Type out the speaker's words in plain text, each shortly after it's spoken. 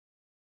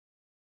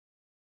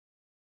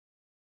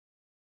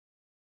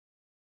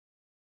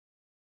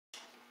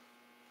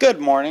Good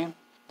morning.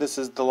 This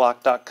is the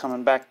Lock Doc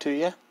coming back to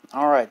you.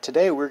 Alright,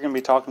 today we're going to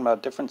be talking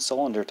about different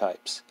cylinder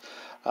types.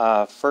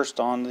 First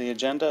on the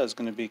agenda is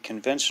going to be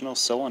conventional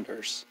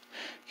cylinders.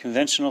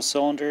 Conventional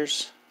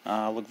cylinders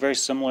look very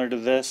similar to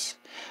this.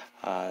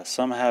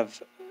 Some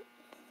have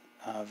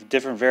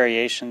different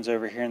variations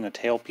over here in the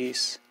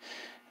tailpiece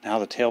and how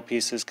the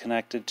tailpiece is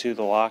connected to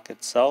the lock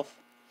itself.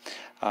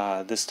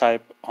 This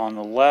type on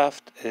the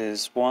left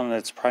is one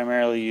that's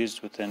primarily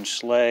used within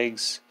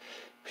Schlegs,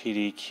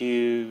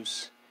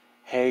 PDQs,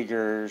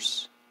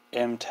 Hagers,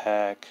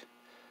 MTech.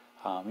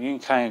 You can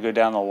kind of go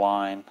down the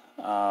line.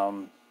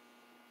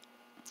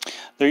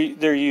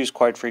 They're used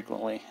quite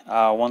frequently.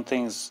 One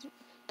thing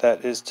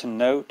that is to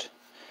note,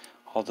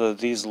 although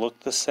these look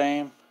the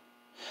same,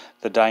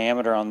 the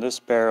diameter on this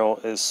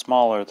barrel is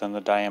smaller than the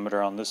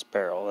diameter on this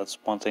barrel. That's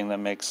one thing that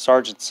makes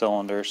Sargent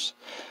cylinders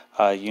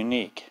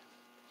unique.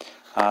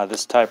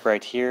 This type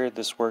right here,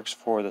 this works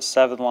for the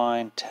 7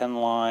 line, 10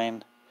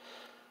 line,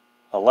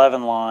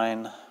 11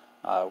 line.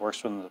 It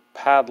works with the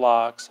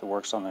padlocks. It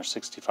works on their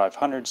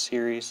 6500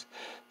 series.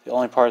 The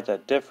only part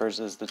that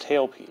differs is the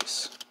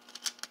tailpiece.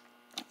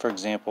 For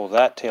example,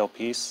 that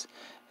tailpiece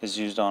is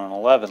used on an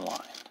 11 line.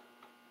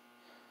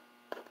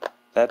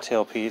 That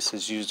tailpiece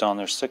is used on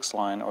their 6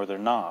 line or their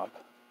knob.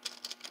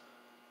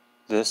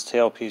 This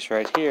tailpiece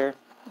right here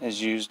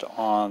is used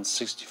on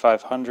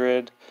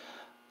 6500,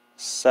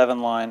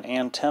 7 line,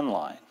 and 10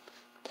 line.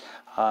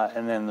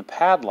 And then the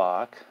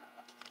padlock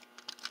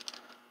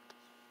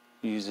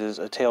uses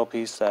a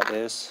tailpiece that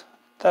is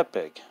that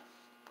big.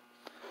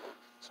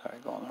 Sorry,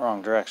 going the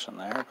wrong direction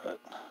there, but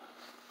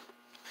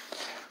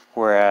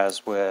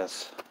whereas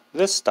with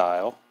this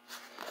style,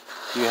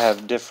 you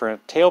have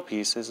different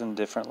tailpieces and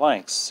different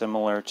lengths,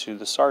 similar to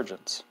the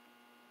Sargents.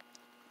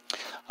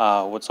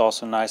 What's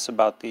also nice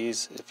about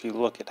these, if you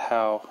look at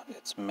how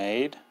it's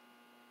made,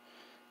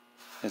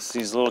 it's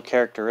these little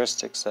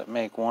characteristics that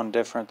make one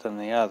different than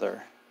the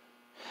other.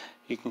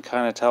 You can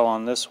kind of tell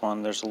on this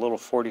one there's a little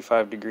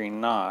 45-degree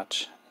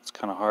notch. It's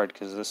kind of hard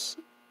because this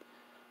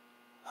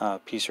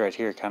piece right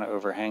here kind of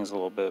overhangs a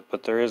little bit,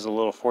 but there is a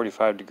little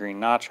 45-degree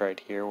notch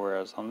right here,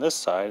 whereas on this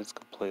side it's a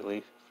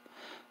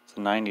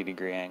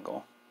 90-degree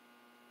angle.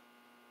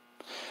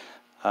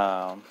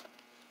 The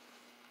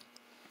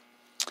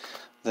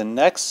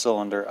next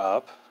cylinder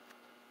up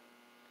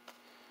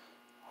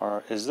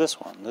is this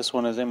one. This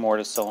one is a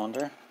Mortise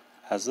cylinder,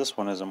 as this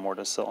one is a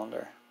Mortise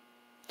cylinder.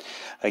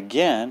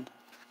 Again,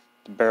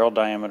 the barrel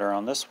diameter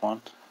on this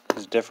one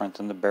is different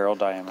than the barrel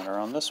diameter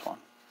on this one.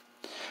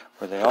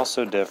 Where they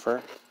also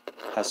differ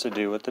has to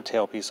do with the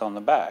tailpiece on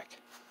the back.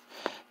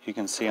 You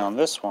can see on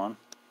this one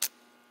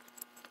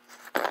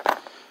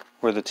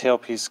where the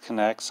tailpiece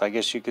connects, I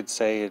guess you could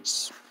say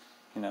it's,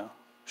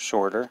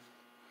 shorter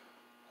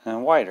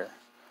and wider.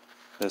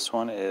 This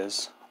one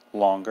is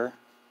longer,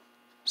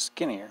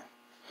 skinnier.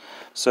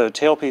 So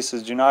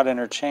tailpieces do not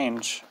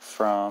interchange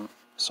from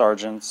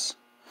Sargents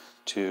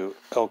to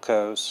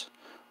Ilcos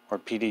or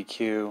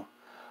PDQ,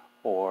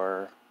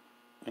 or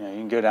you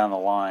can go down the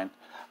line.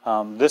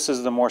 This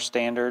is the more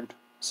standard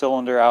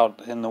cylinder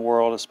out in the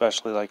world,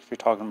 especially like if you're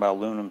talking about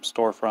aluminum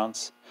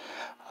storefronts.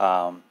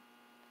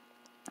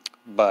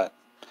 But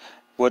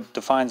what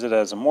defines it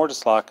as a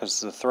Mortise lock is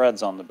the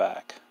threads on the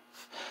back.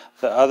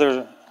 The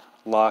other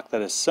lock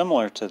that is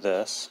similar to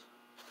this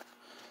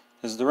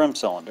is the rim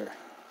cylinder.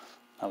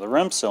 Now the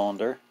rim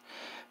cylinder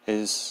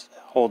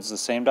holds the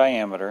same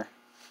diameter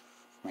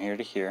from here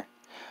to here,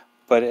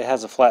 but it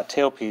has a flat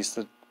tailpiece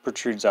that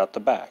protrudes out the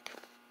back.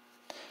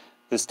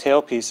 This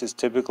tailpiece is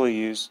typically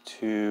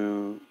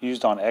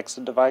used on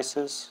exit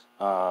devices,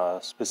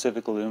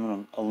 specifically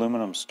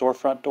aluminum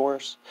storefront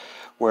doors,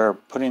 where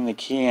putting the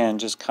key in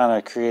just kind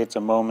of creates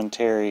a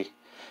momentary,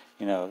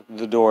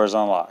 the door is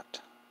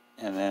unlocked,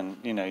 and then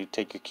you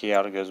take your key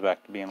out, it goes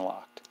back to being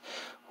locked.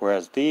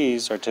 Whereas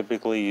these are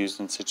typically used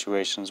in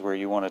situations where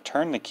you want to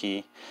turn the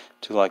key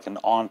to like an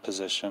on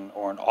position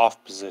or an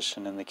off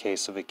position in the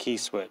case of a key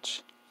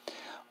switch.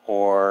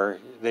 Or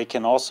they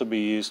can also be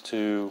used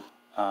to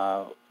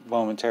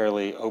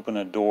momentarily open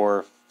a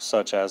door,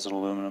 such as an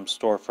aluminum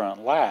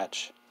storefront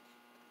latch.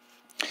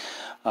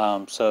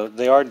 So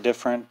they are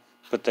different,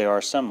 but they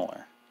are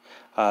similar.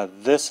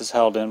 This is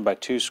held in by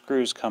 2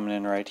 screws coming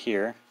in right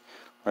here,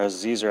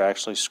 whereas these are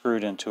actually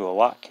screwed into a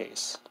lock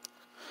case.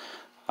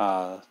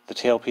 The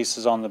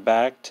tailpieces on the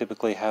back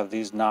typically have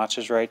these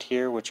notches right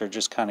here, which are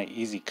just kind of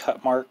easy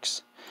cut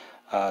marks.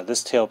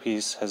 This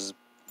tailpiece has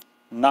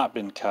not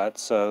been cut,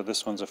 so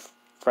this one's a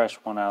fresh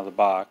one out of the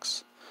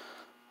box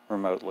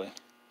remotely.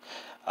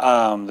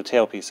 The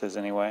tailpieces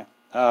anyway.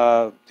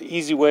 The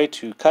easy way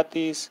to cut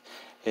these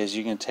is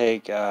you can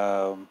take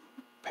a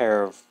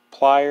pair of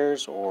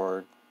pliers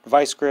or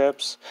vice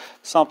grips,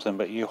 something,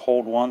 but you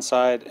hold one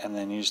side and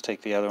then you just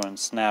take the other one and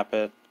snap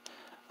it.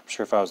 I'm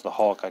sure if I was the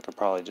Hulk I could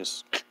probably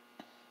just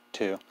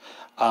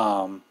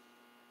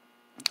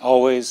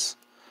always,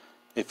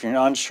 if you're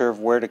unsure of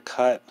where to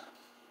cut,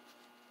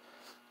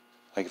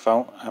 like if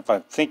I'm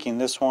thinking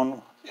this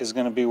one is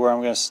going to be where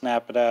I'm going to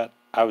snap it at,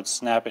 I would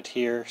snap it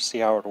here, see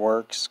how it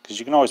works, because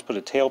you can always put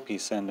a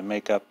tailpiece in to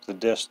make up the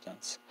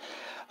distance.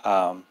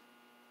 You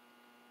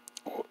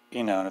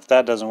know, and if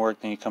that doesn't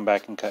work, then you come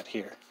back and cut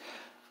here.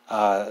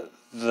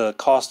 The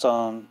cost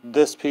on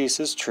this piece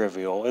is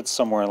trivial. It's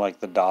somewhere like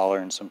the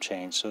 $1 and some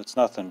change, so it's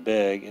nothing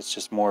big. It's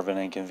just more of an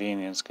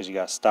inconvenience because you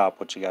got to stop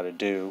what you got to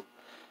do.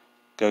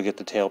 Go get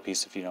the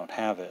tailpiece if you don't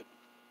have it.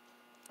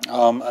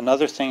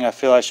 Another thing I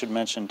feel I should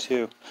mention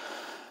too,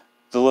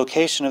 the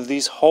location of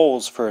these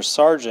holes for a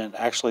sergeant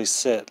actually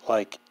sit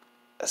like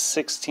a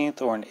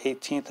 1/16 or an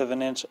 1/18 of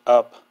an inch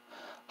up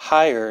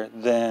higher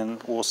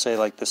than, we'll say,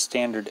 like the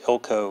standard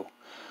Ilco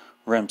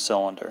rim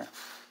cylinder.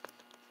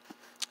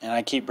 And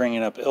I keep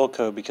bringing up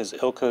Ilco because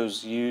Ilco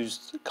is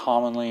used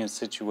commonly in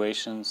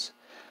situations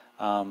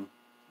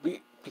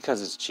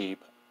because it's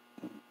cheap.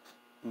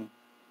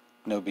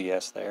 No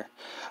BS there.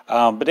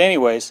 But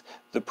anyways,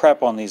 the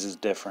prep on these is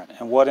different.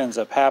 And what ends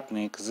up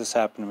happening, because this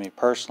happened to me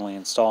personally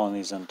installing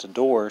these into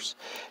doors,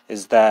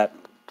 is that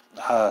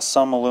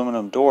some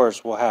aluminum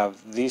doors will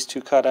have these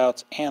two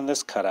cutouts and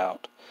this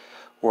cutout.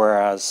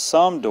 Whereas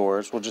some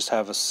doors will just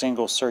have a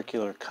single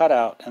circular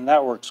cutout, and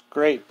that works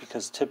great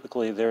because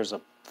typically there's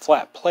a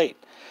flat plate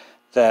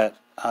that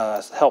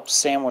helps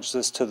sandwich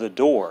this to the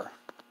door.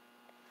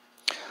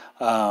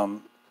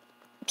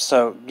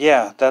 So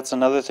yeah, that's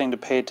another thing to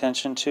pay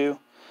attention to.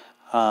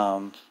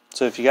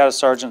 So if you got a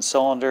Sargent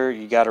cylinder,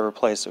 you got to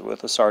replace it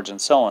with a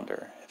Sargent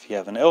cylinder. If you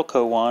have an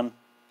Ilco one,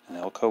 an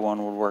Ilco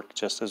one would work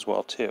just as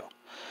well too.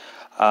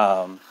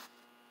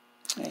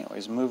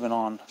 Anyways, moving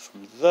on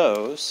from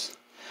those,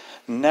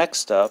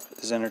 next up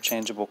is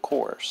interchangeable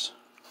cores.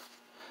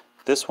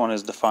 This one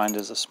is defined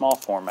as a small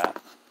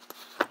format.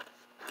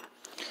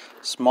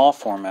 Small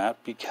format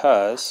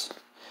because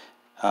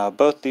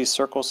both these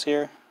circles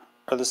here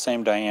are the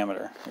same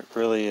diameter.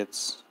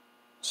 It's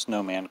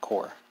snowman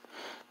core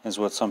is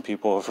what some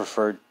people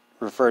have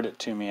referred it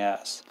to me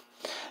as.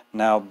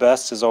 Now,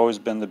 Best has always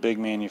been the big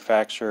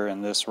manufacturer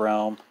in this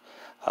realm,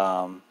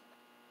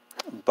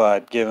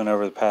 but given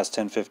over the past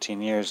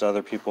 10-15 years,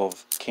 other people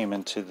have came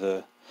into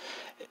the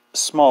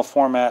small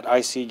format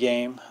IC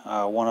game.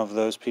 One of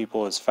those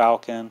people is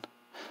Falcon,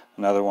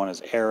 another one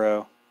is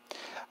Arrow.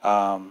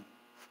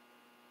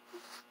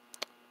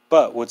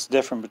 But what's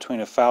different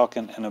between a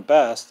Falcon and a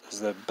Best is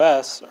that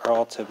Bests are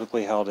all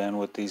typically held in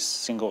with these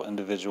single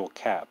individual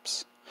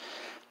caps.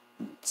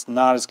 It's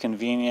not as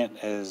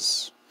convenient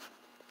as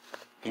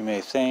you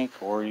may think,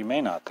 or you may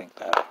not think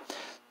that.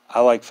 I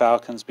like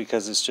Falcons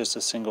because it's just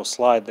a single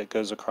slide that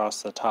goes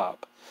across the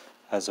top,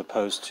 as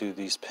opposed to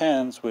these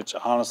pins, which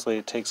honestly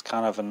it takes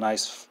kind of a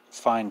nice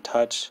fine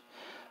touch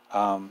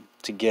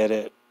to get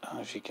it.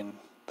 If you can,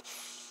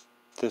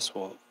 this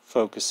will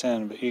focus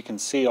in, but you can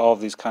see all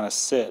of these kind of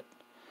sit,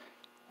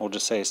 we'll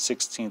just say a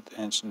 1/16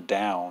 inch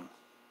down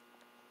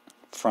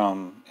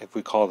from, if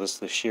we call this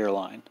the shear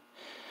line.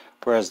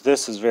 Whereas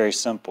this is very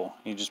simple.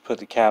 You just put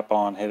the cap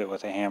on, hit it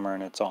with a hammer,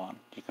 and it's on.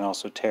 You can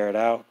also tear it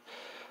out.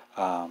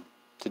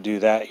 To do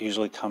that,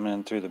 usually come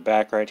in through the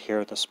back right here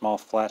with a small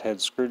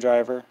flathead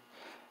screwdriver,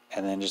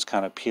 and then just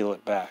kind of peel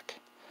it back.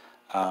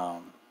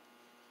 But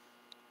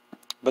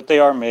they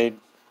are made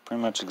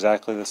pretty much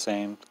exactly the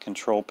same. The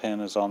control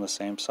pin is on the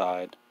same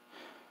side,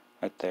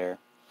 right there.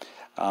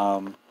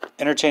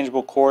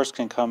 Interchangeable cores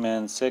can come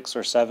in 6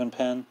 or 7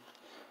 pin.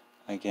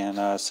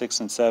 Again, 6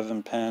 and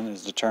 7 pin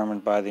is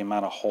determined by the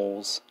amount of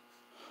holes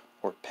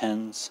or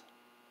pins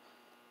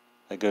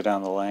that go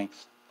down the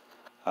length.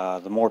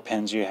 The more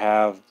pins you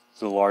have,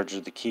 the larger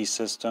the key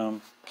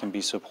system can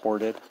be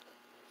supported.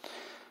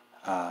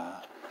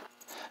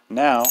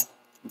 Now,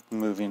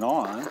 moving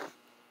on.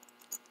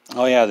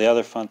 Oh yeah, the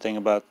other fun thing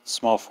about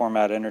small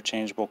format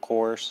interchangeable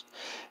cores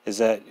is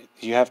that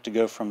you have to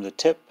go from the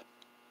tip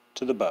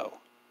to the bow.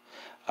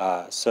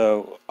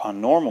 So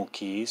on normal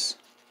keys,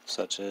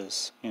 such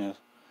as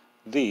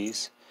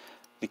these,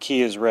 the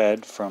key is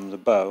read from the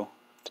bow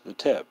to the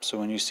tip. So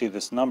when you see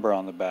this number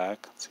on the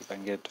back, let's see if I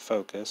can get it to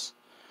focus.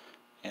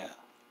 Yeah,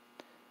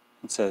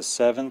 it says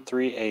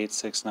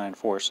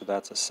 738694. So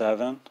that's a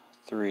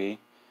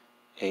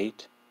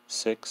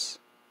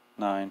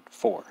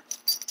 738694.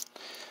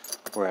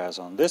 Whereas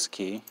on this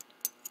key,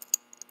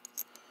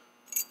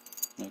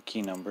 no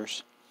key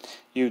numbers,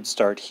 you'd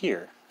start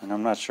here. And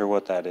I'm not sure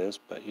what that is,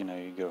 but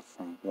you go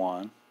from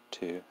 1,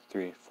 2,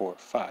 3, 4,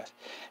 5.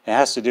 It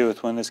has to do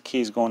with when this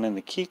key is going in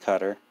the key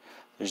cutter,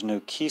 there's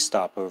no key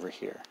stop over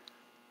here.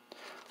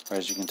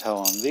 Whereas you can tell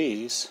on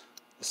these,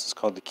 this is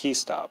called the key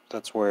stop.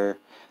 That's where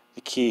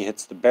the key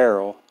hits the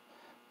barrel,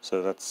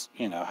 so that's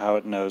how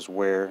it knows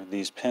where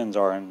these pins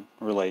are in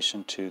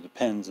relation to the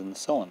pins in the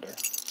cylinder.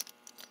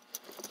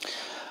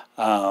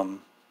 But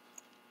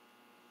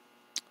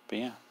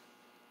yeah,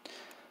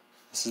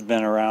 this has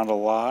been around a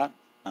lot.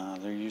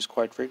 They're used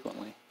quite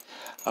frequently.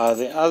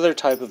 The other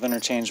type of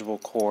interchangeable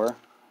core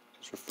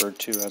is referred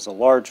to as a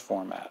large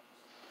format.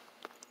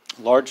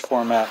 Large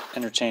format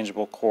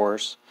interchangeable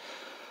cores,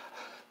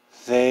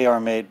 they are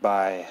made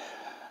by,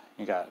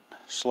 you got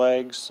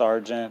Schlage,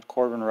 Sargent,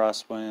 Corbin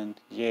Russwin,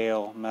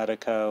 Yale,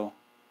 Medico.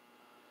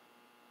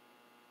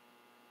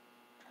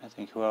 I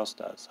think who else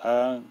does?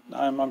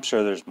 I'm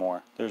sure there's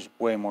more. There's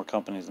way more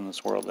companies in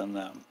this world than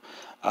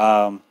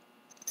them.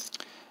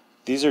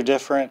 These are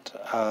different.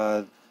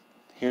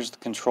 Here's the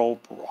control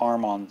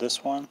arm on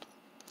this one.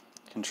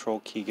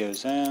 Control key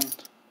goes in,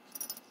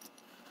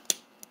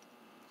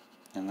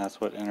 and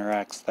that's what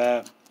interacts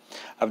that.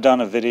 I've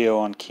done a video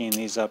on keying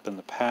these up in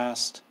the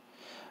past.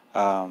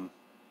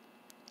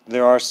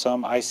 There are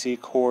some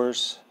IC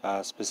cores,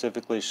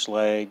 specifically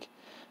Schlage,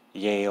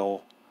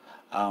 Yale.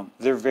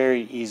 They're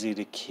very easy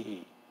to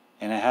key,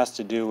 and it has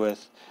to do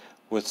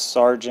with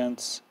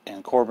Sargent's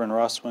and Corbin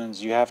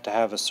Russwin's. You have to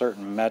have a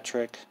certain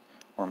metric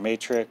or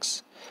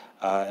matrix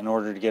in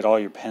order to get all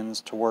your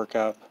pins to work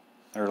up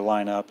or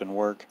line up and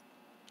work.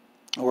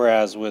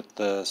 Whereas with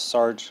the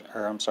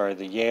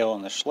the Yale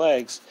and the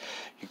Schlags,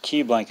 your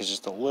key blank is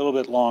just a little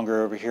bit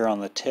longer over here on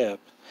the tip,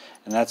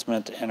 and that's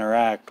meant to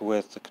interact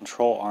with the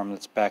control arm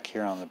that's back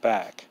here on the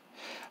back.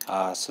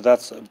 So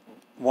that's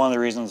one of the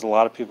reasons a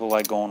lot of people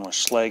like going with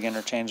Schlage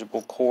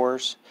interchangeable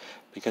cores,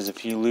 because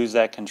if you lose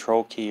that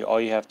control key, all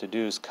you have to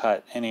do is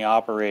cut any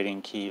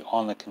operating key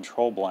on the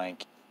control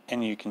blank,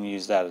 and you can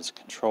use that as a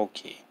control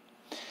key.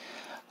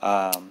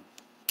 Yeah,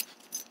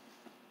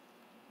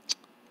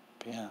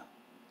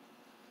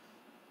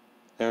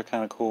 they're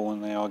kind of cool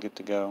when they all get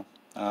to go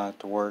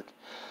to work.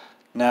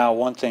 Now,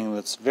 one thing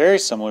that's very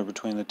similar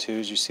between the two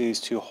is you see these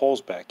two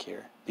holes back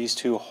here. These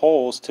two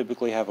holes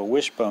typically have a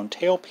wishbone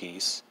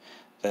tailpiece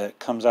that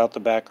comes out the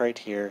back right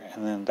here,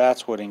 and then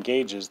that's what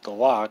engages the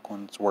lock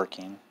when it's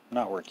working,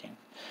 not working.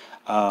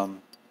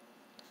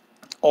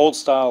 Old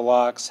style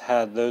locks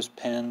had those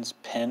pins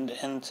pinned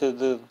into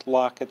the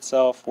lock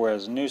itself,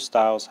 whereas new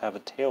styles have a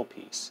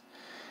tailpiece.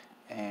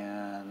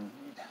 And,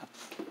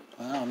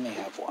 well, I may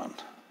have one.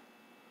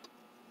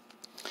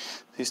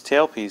 These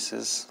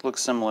tailpieces look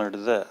similar to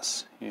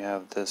this. You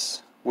have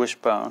this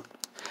wishbone.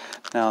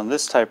 Now in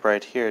this type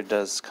right here, it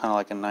does kind of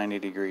like a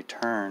 90-degree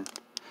turn,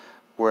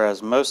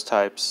 whereas most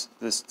types,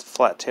 this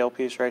flat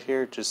tailpiece right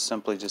here just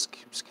simply just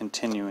keeps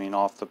continuing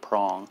off the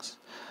prongs.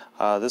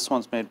 This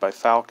one's made by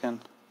Falcon,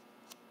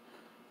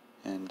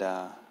 and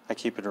I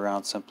keep it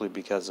around simply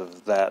because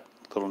of that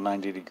little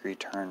 90-degree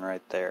turn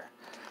right there.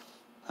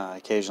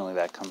 Occasionally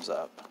that comes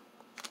up.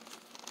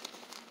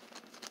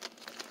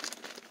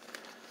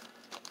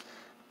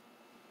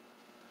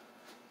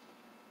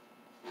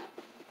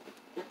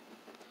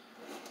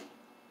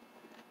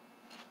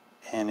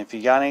 And if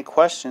you got any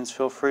questions,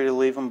 feel free to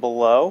leave them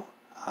below.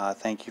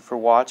 Thank you for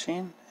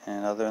watching,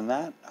 and other than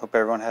that, hope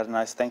everyone had a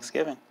nice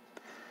Thanksgiving.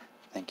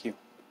 Thank you.